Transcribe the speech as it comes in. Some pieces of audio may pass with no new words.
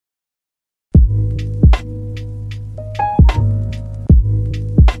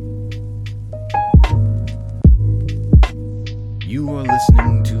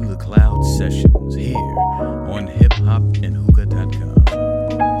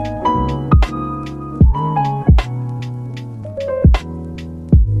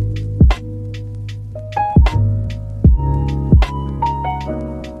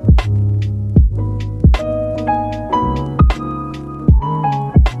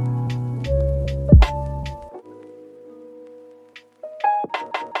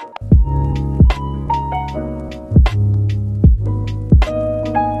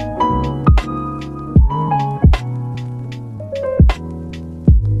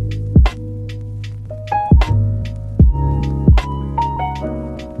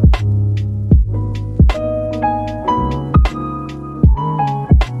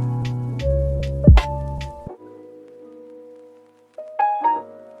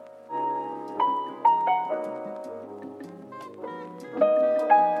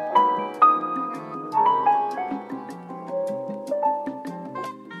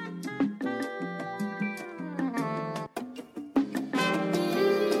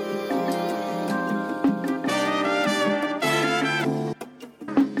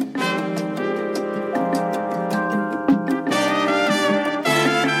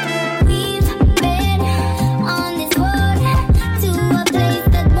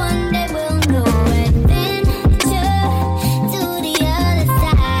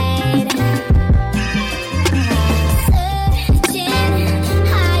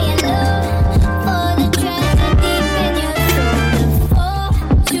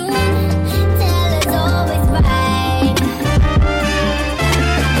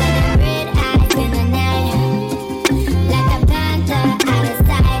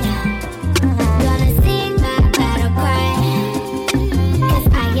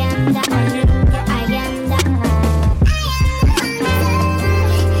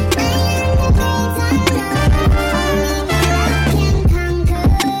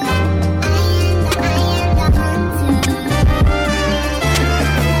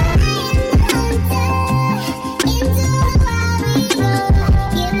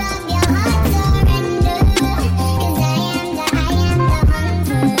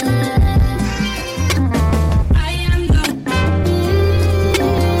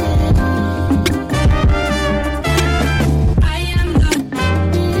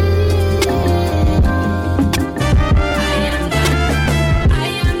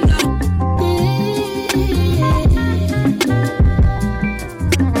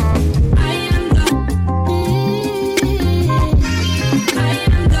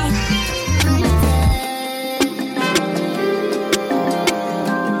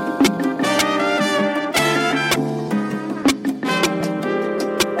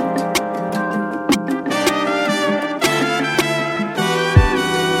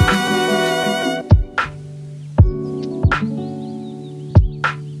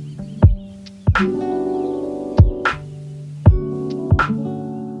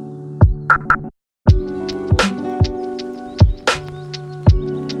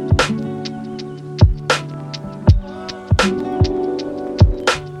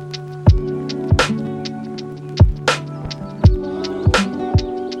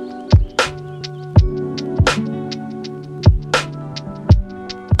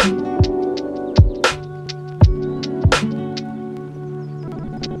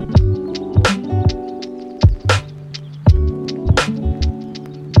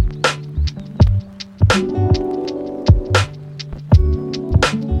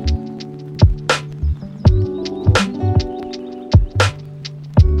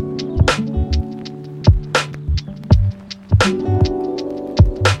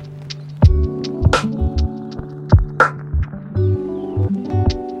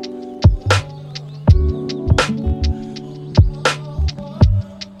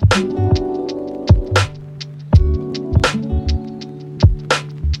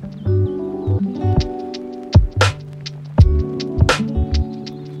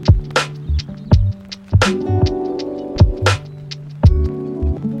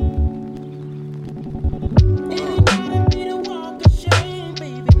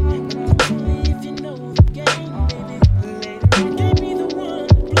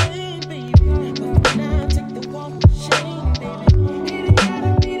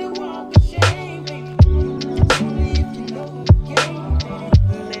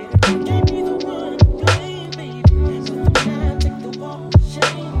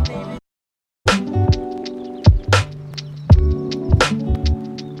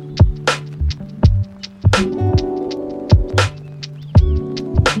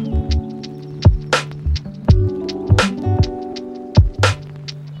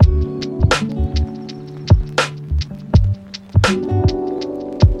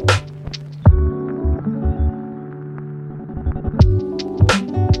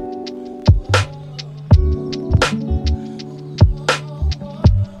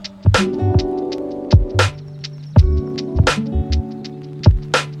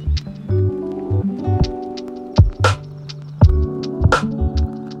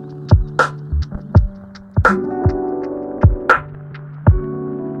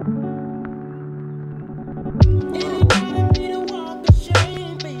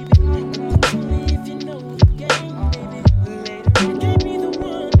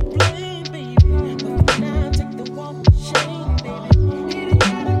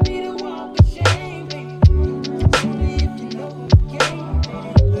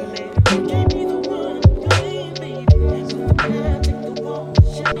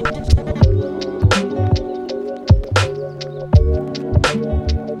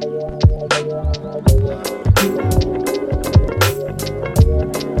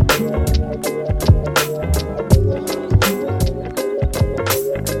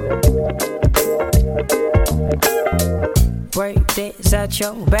Birthdays that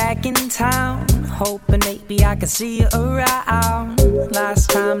you're back in town, hoping maybe I can see you around. Last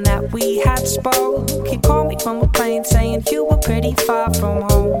time that we had spoke, you called me from a plane saying you were pretty far from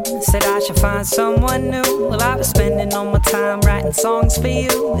home. Said I should find someone new. Well, I was spending all my time writing songs for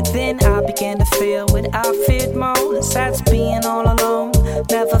you, and then I began to feel what I feared most. That's being all alone,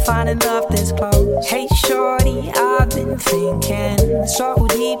 never finding love this close. Hey shorty, I've been thinking, so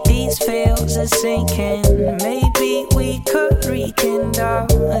deep these feels are sinking. Maybe we could rekindle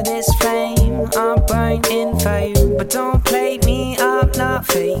this flame. I'm burning for you, but don't play me, I'm not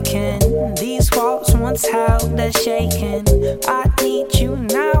faking. These walls once held a shaking. I need you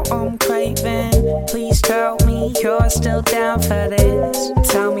now, I'm craving. Please tell me you're still down for this.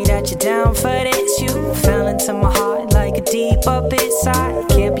 Tell me that you're down for this. You fell into my heart like a deep up inside.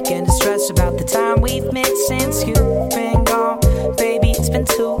 Can't begin to stress about the time we've missed since you've been gone. Baby, it's been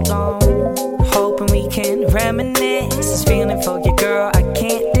too long. Hoping we can reminisce. This feeling for you, girl, I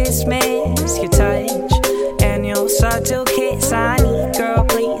can't dismiss. Your touch and your subtle kiss. I need, girl,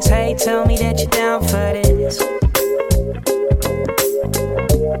 please, hey, tell me that you're down for this.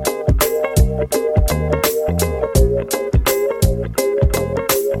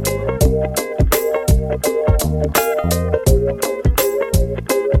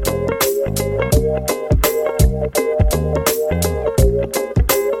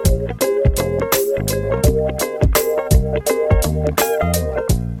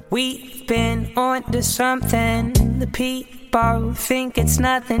 We've been on to something. The people think it's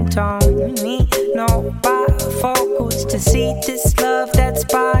nothing. Don't need no bifocals to see this love that's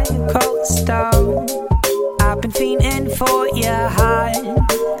bi-coastal. I've been fiending for your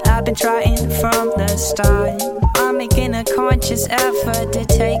heart. I've been trying from the start. I'm making a conscious effort to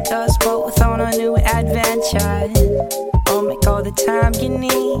take us both on a new adventure. I'll make all the time you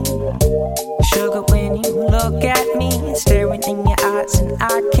need. Sugar, when you look at me, staring in your eyes, and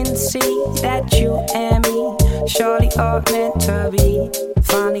I can see that you and me surely are meant to be.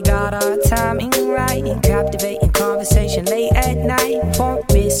 Finally got our timing right, captivating conversation late at night.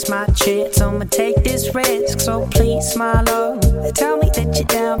 Won't miss my chance, I'ma take this risk. So please, my love, tell me that you're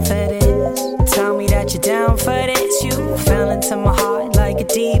down for this. Tell me that you're down for this. You fell into my heart like a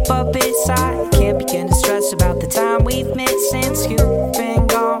deep up inside. Can't begin to stress about the time we've missed since you've been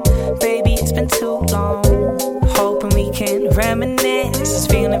gone. Baby, it's been too long. Hoping we can reminisce. This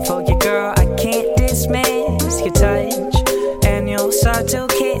feeling for you, girl, I can't dismiss. Your touch and your subtle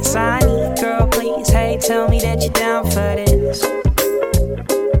kiss. I need, girl, please, hey, tell me that you're down for this.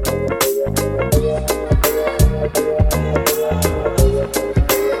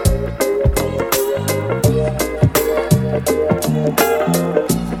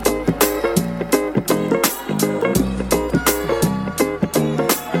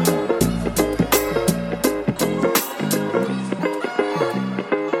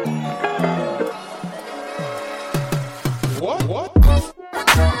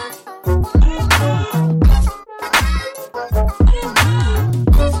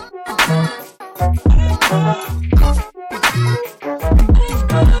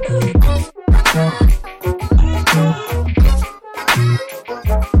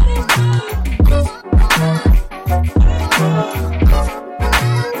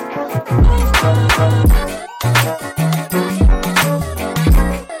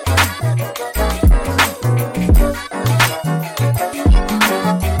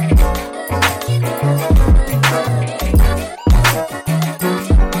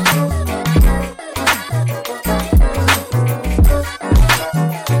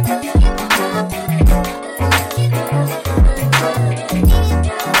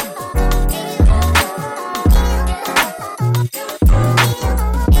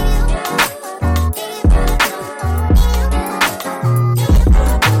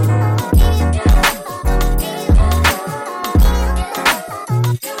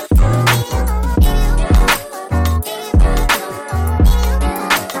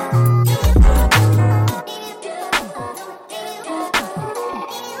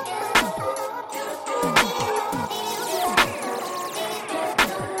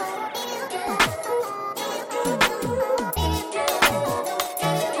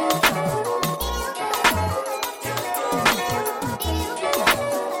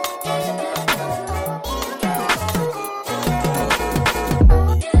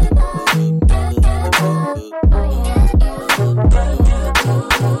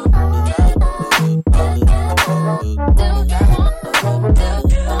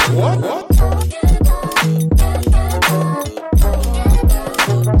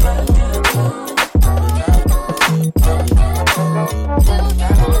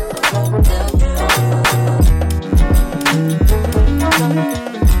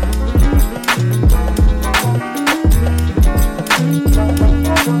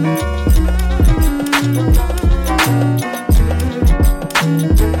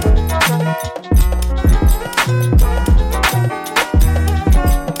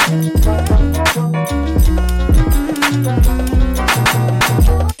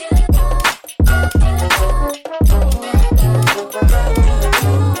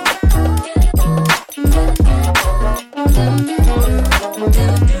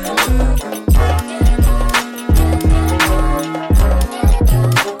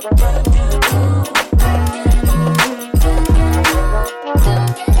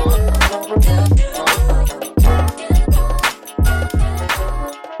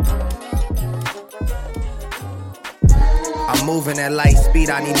 moving at light speed,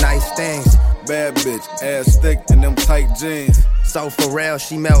 I need nice things. Bad bitch, ass thick in them tight jeans. So for real,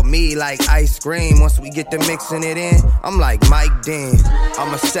 she melt me like ice cream. Once we get to mixing it in, I'm like Mike Dean.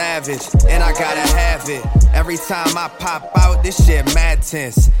 I'm a savage, and I gotta have it. Every time I pop out, this shit mad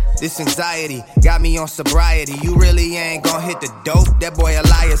tense. This anxiety got me on sobriety. You really ain't gon' hit the dope, that boy a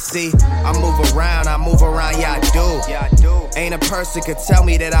liar, see. I move around, yeah I do. Ain't a person could tell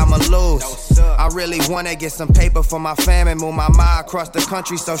me that I'ma lose. I really wanna get some paper for my fam and move my ma across the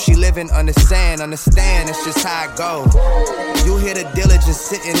country so she living understand, it's just how I go. You hear the diligence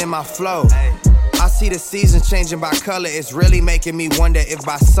sitting in my flow. I see the season changing by color. It's really making me wonder if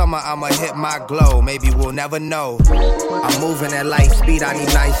by summer I'ma hit my glow. Maybe we'll never know. I'm moving at light speed, I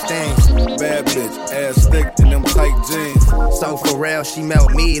need nice things. Bad bitch, ass thick in them tight jeans. So for real, she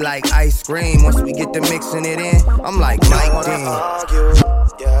melt me like ice cream. Once we get to mixing it in, I'm like Mike Dean. Argue,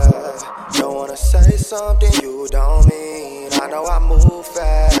 yeah. Don't wanna say something you don't mean. I know I move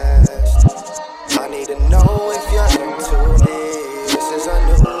fast. I need to know if you're into me. This is a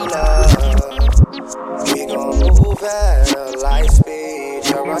new love. We gon' move at a light speed.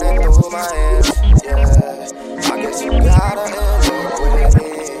 You're running through my hands, yeah. I guess you gotta end up with me.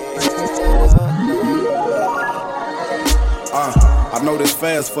 I know this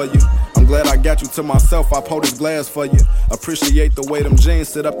fast for you. I'm glad I got you to myself, I pour this glass for you. Appreciate the way them jeans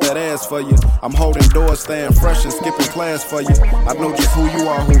sit up that ass for you. I'm holding doors, staying fresh and skipping class for you. I know just who you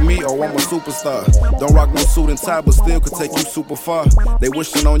are, who me, or I'm a superstar. Don't rock no suit and tie, but still could take you super far. They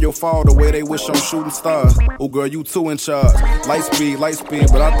wishing on your fall the way they wish on shooting stars. Oh girl, you too in charge. Light speed,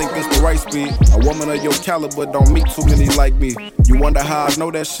 but I think it's the right speed. A woman of your caliber don't meet too many like me. You wonder how I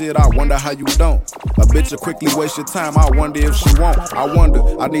know that shit, I wonder how you don't. A bitch will quickly waste your time, I wonder if she won't. I wonder,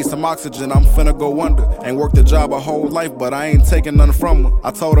 I need some oxygen, I'm finna go under. Ain't worked the job a whole life, but I ain't taking nothing from her.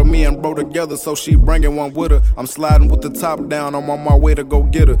 I told her me and bro together, so she bringing one with her. I'm sliding with the top down, I'm on my way to go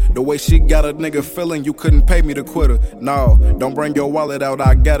get her. The way she got a nigga feeling, you couldn't pay me to quit her. No, don't bring your wallet out,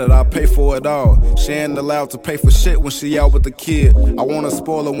 I got it, I pay for it all. She ain't allowed to pay for shit when she out with the kid. I wanna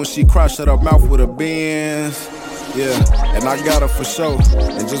spoil her when she cry, shut her mouth with her Benz. Yeah, and I got her for sure.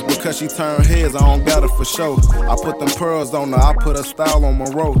 And just because she turned heads, I don't got her for sure. I put them pearls on her, I put her style on my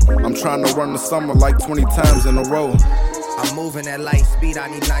road. I'm trying to run the summer like 20 times in a row. I'm moving at light speed, I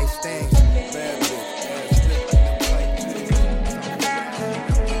need nice things.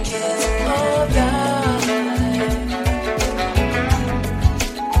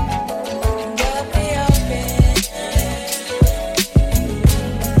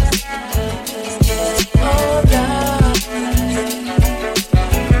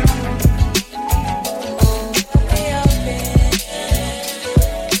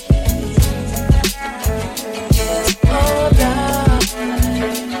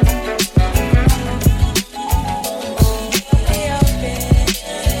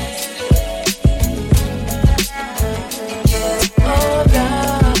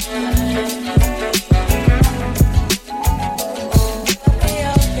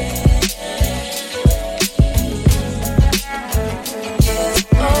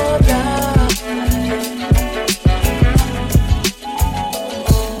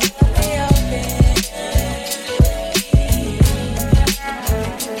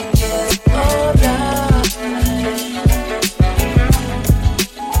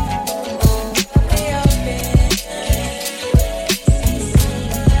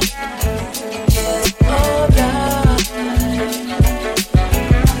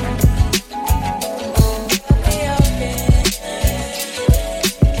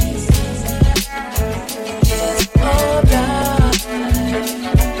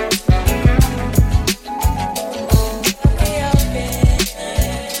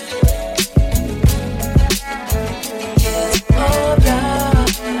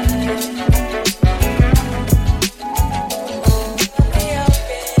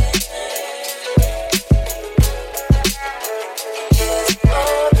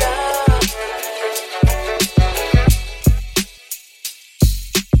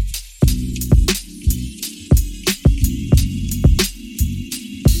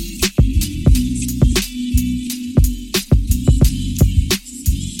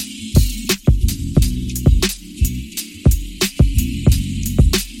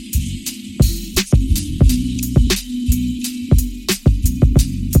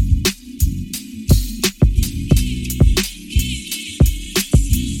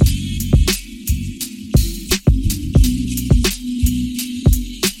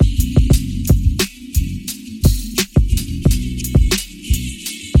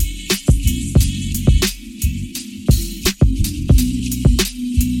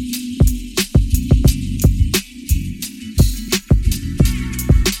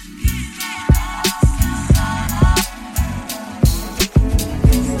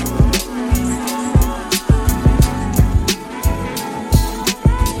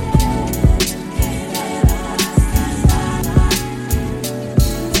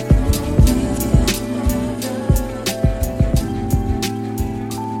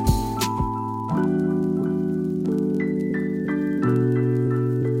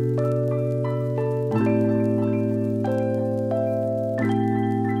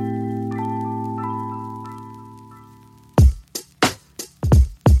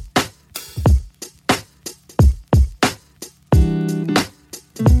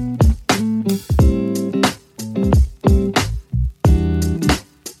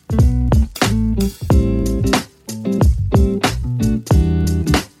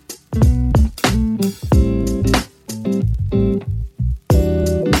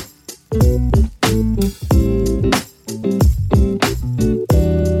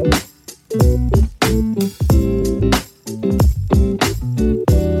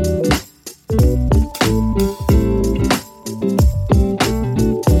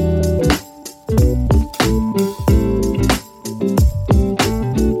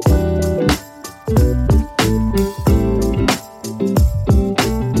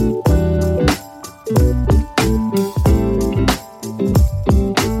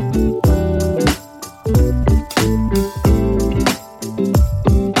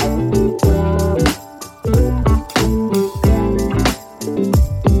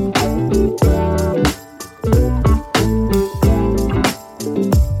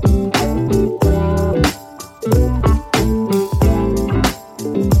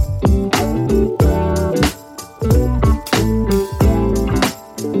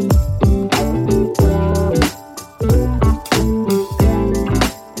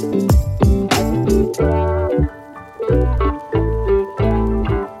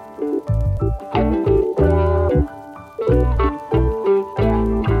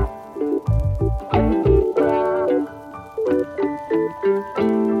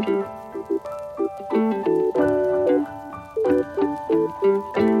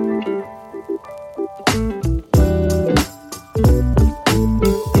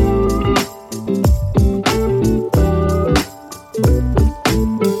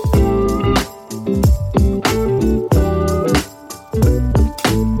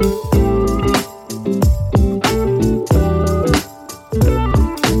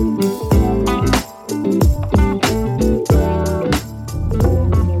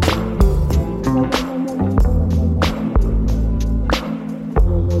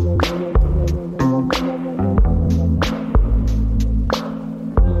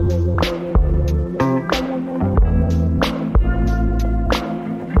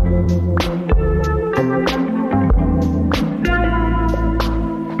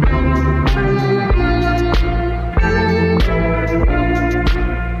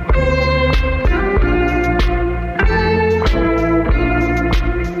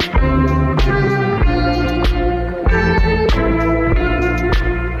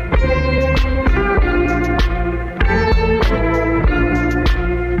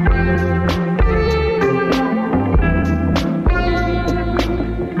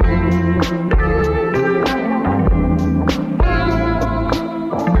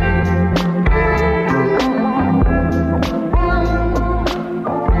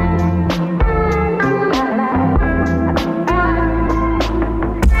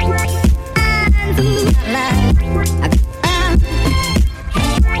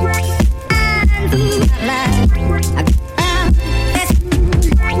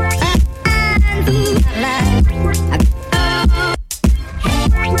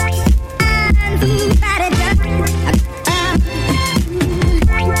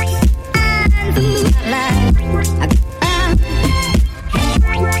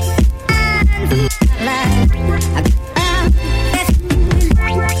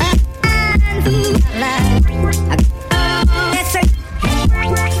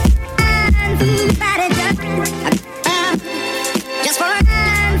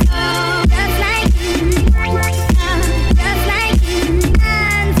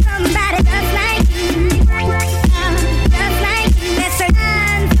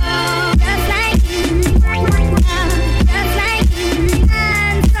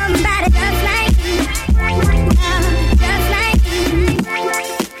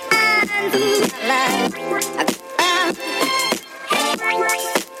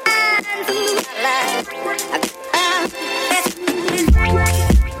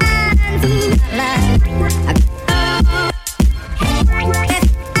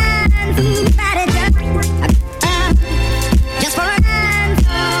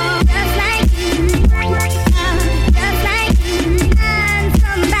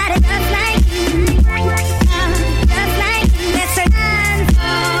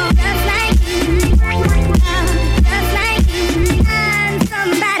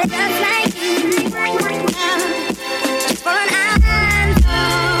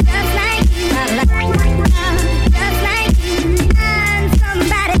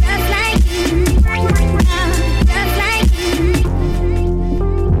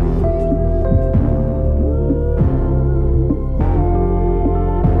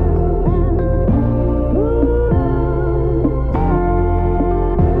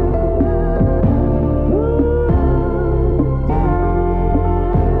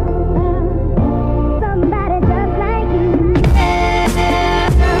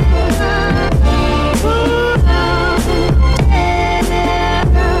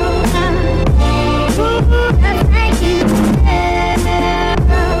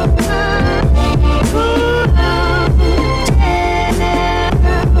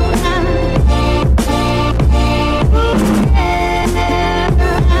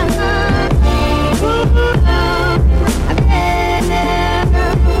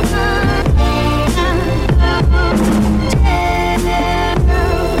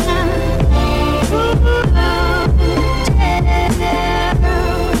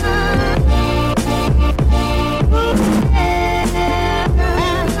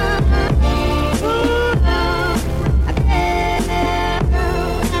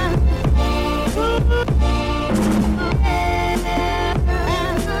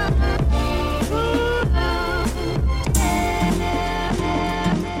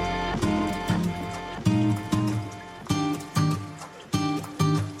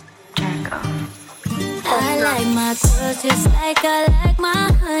 like my girls just like I like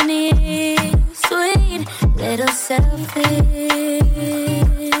my honey. Sweet, little selfish.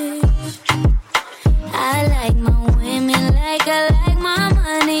 I like my women like I like my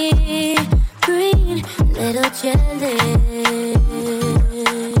money. Green, little jealous.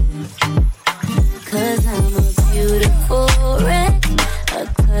 'Cause I'm a beautiful wreck, a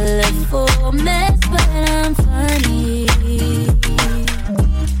colorful mess, but I'm funny.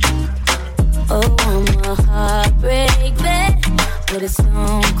 Oh, I'm a heartbreak vet with a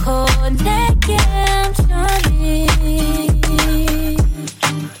stone cold neck, yeah, I'm charming.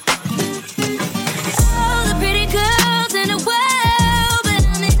 All the pretty girls in the world, but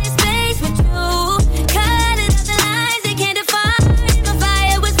I'm in this space with you. Cutting up the lines they can't define. My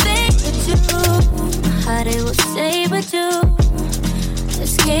fire was fake with you. My heart it will stay with you.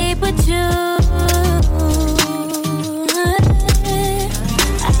 Escape with you.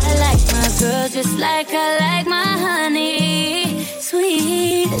 I like my girl just like I like my honey.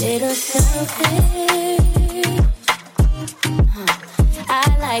 Sweet, little selfish. I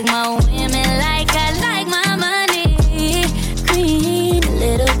like my women like I like my money. Green,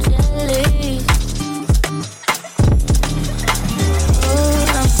 little jealous. Oh,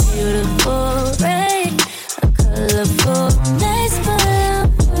 I'm beautiful, right? A colorful mess, but I'm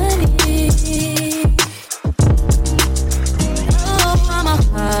funny. Oh, I'm a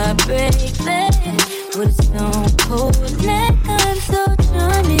heartbreak babe with a stone cold neck. I'm so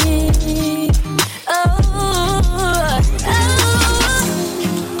charming. Oh, oh.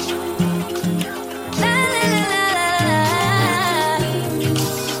 La, la, la, la, la.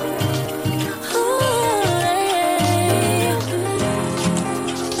 Ooh, yeah.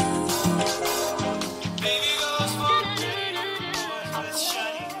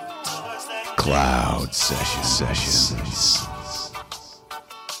 Cloud Sessions.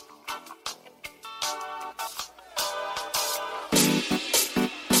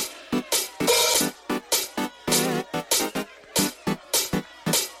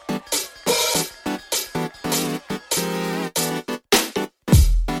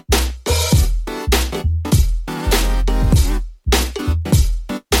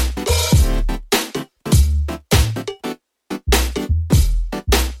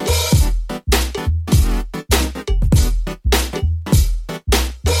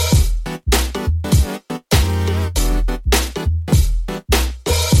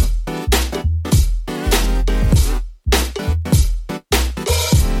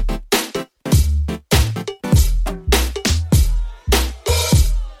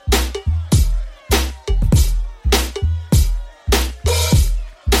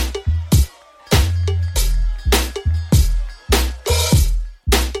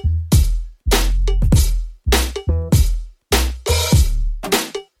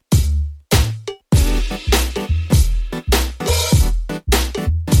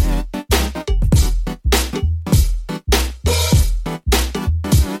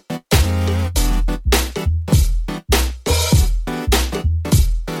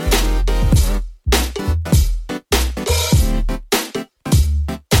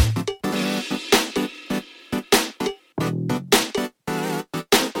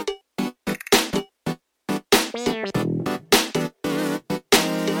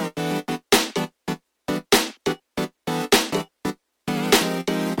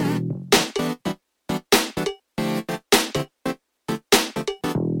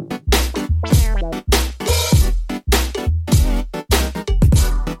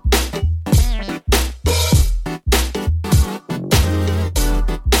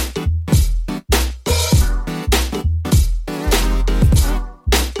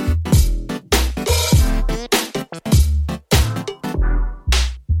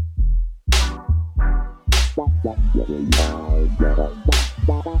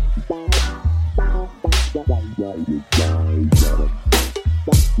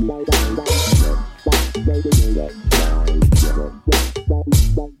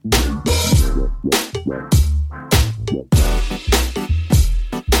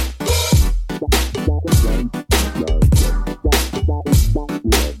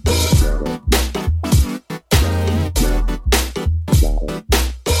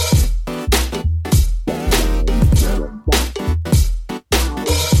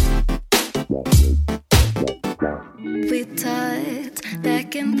 We talked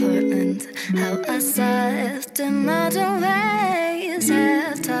back in Portland, how our soft and modern ways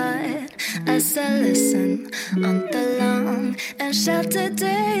have taught us a lesson on the long and sheltered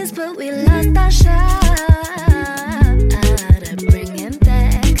days, but we lost our shot at bringing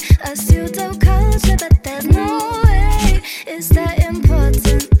back a pseudo culture, but there's no way it's that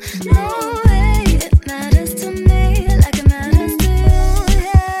important. No way it matters to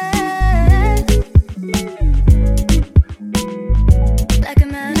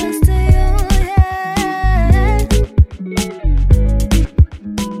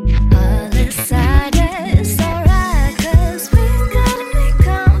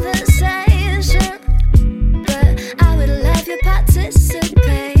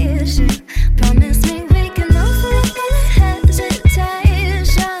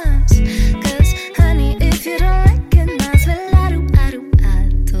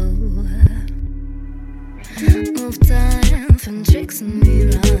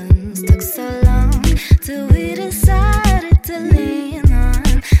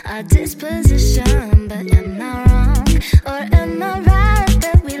our disposition. But am I wrong or am I right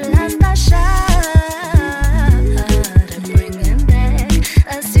that we lost our shot at bringing back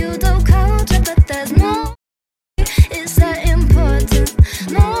a pseudo-culture? But there's no way it's that important.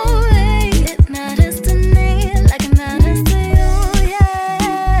 No way it matters to me like it matters to you,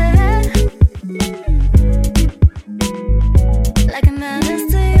 yeah. Like it matters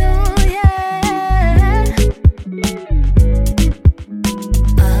to you, yeah.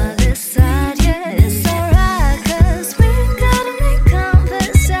 All this side, yeah, it's alright, 'cause we gotta make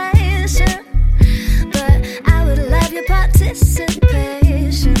conversation. But I would love your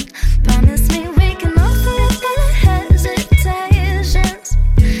participation. Promise me we can move forward without hesitations.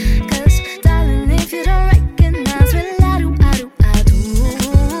 'Cause darling, if you don't recognize, well, I do.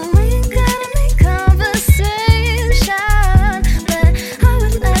 We gotta make conversation. But I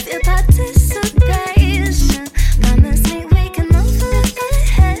would love your participation. Promise me we can move forward without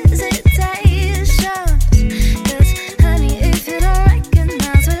hesitations. 'Cause honey, if you don't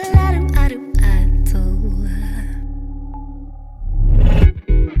recognize, well, I do.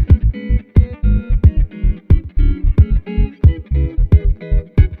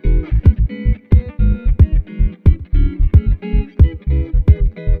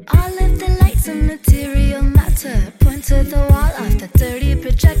 All of the lights and material matter point to the wall of the dirty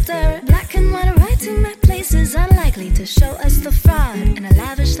projector. Black and white writing my place is unlikely to show us the fraud in a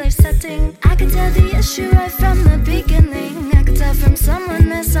lavish life setting. I could tell the issue right from the beginning. I could tell from someone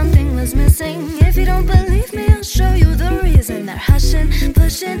that something was missing. If you don't believe me, I'll show you the reason. They're hushing,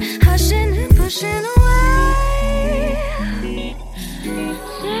 pushing, and pushing away.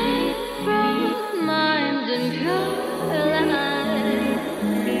 Safe from mind and pure life.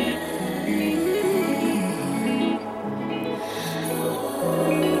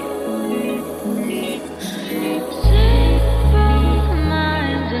 Safe from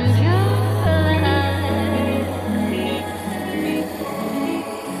mind and pure life.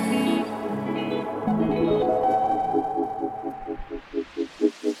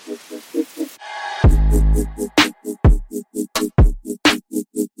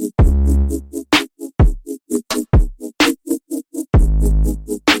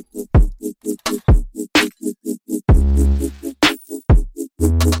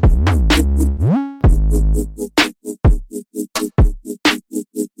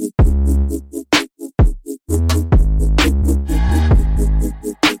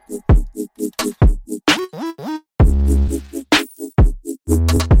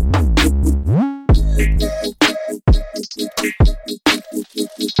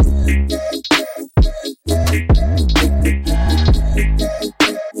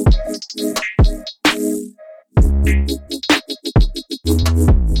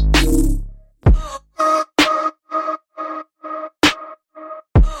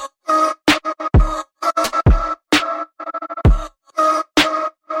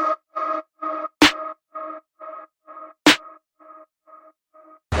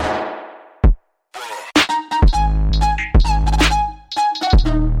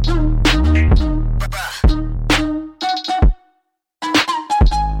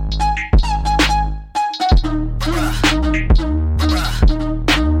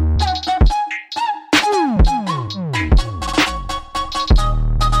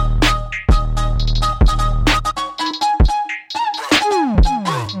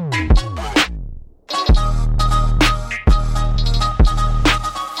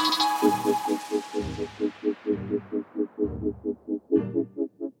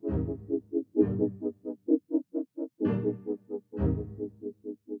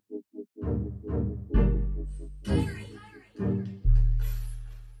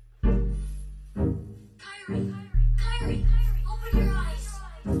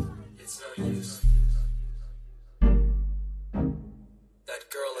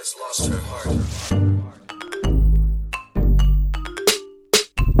 has lost her heart.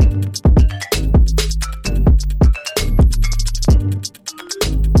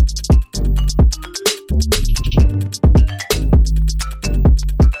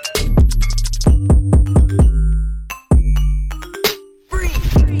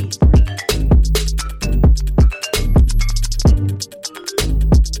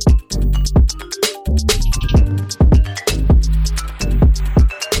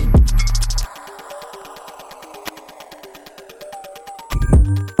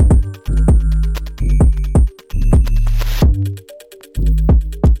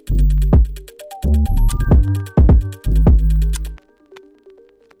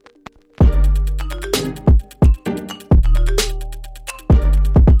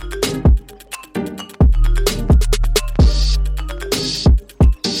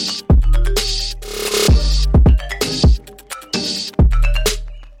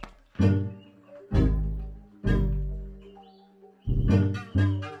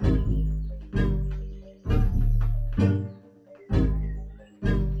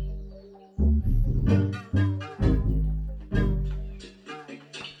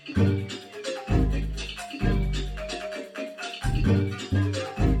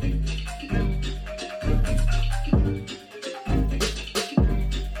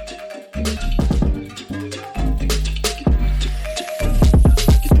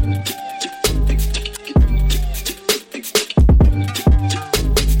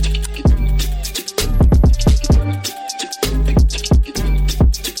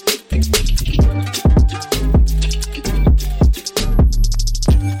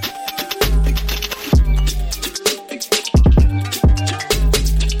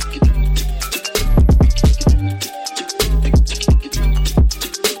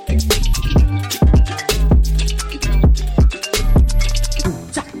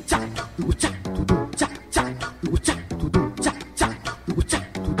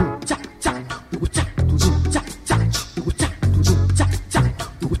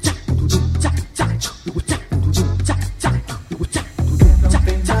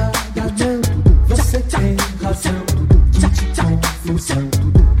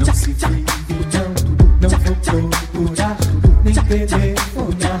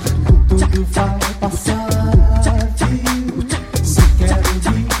 telefonar, tudo vai passar, viu? Só quero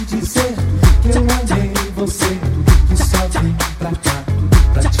lhe dizer que eu amei você, que só vim pra cá,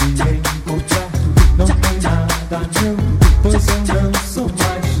 pra te encontrar. Não tem nada não, pois eu não sou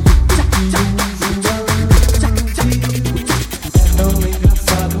mais do que um João, viu? É tão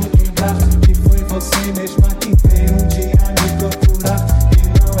engraçado lembrar que foi você mesma que veio um dia me procurar. E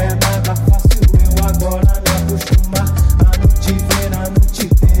não é nada fácil eu agora me acostumar a não te ver a noite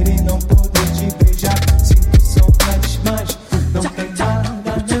inteira e não poder te beijar. Sinto saudades, mas não tem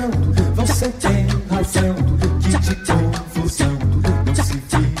nada não. Você tem razão, que de confusão não se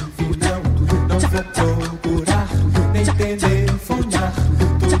vive não. Não vou procurar, nem telefonar,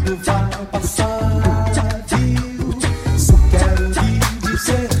 tudo vai passar, viu? Só quero lhe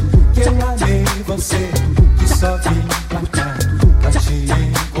dizer que eu amei você, que só vim pra cá, pra te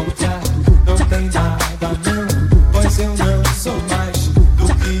encontrar. Não tem nada não, pois eu não sou mais do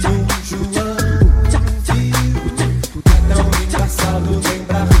que um João, viu? É tão engraçado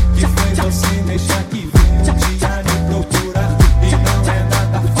lembrar que foi você mesma que veio um dia me procurar. E não é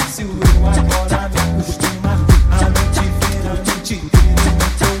nada fácil eu agora me acostumar a não te ver a noite inteira e não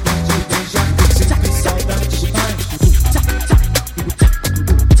poder te beijar. Sinto saudades, mas não tem nada.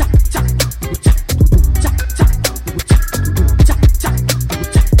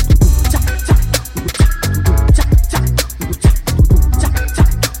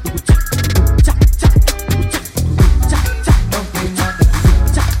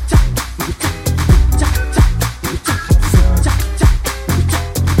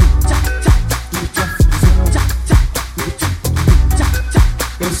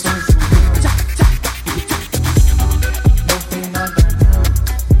 Eu sou João, não tem nada não.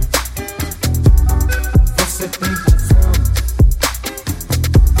 Você tem razão.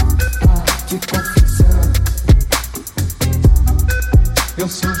 Ah, que confusão. Eu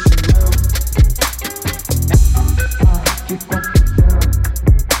sou João. Ah, que confusão.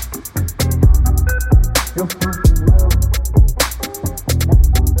 Eu sou João.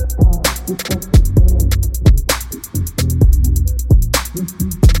 Ah, que confusão.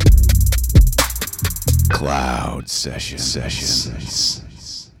 Cloud Sessions.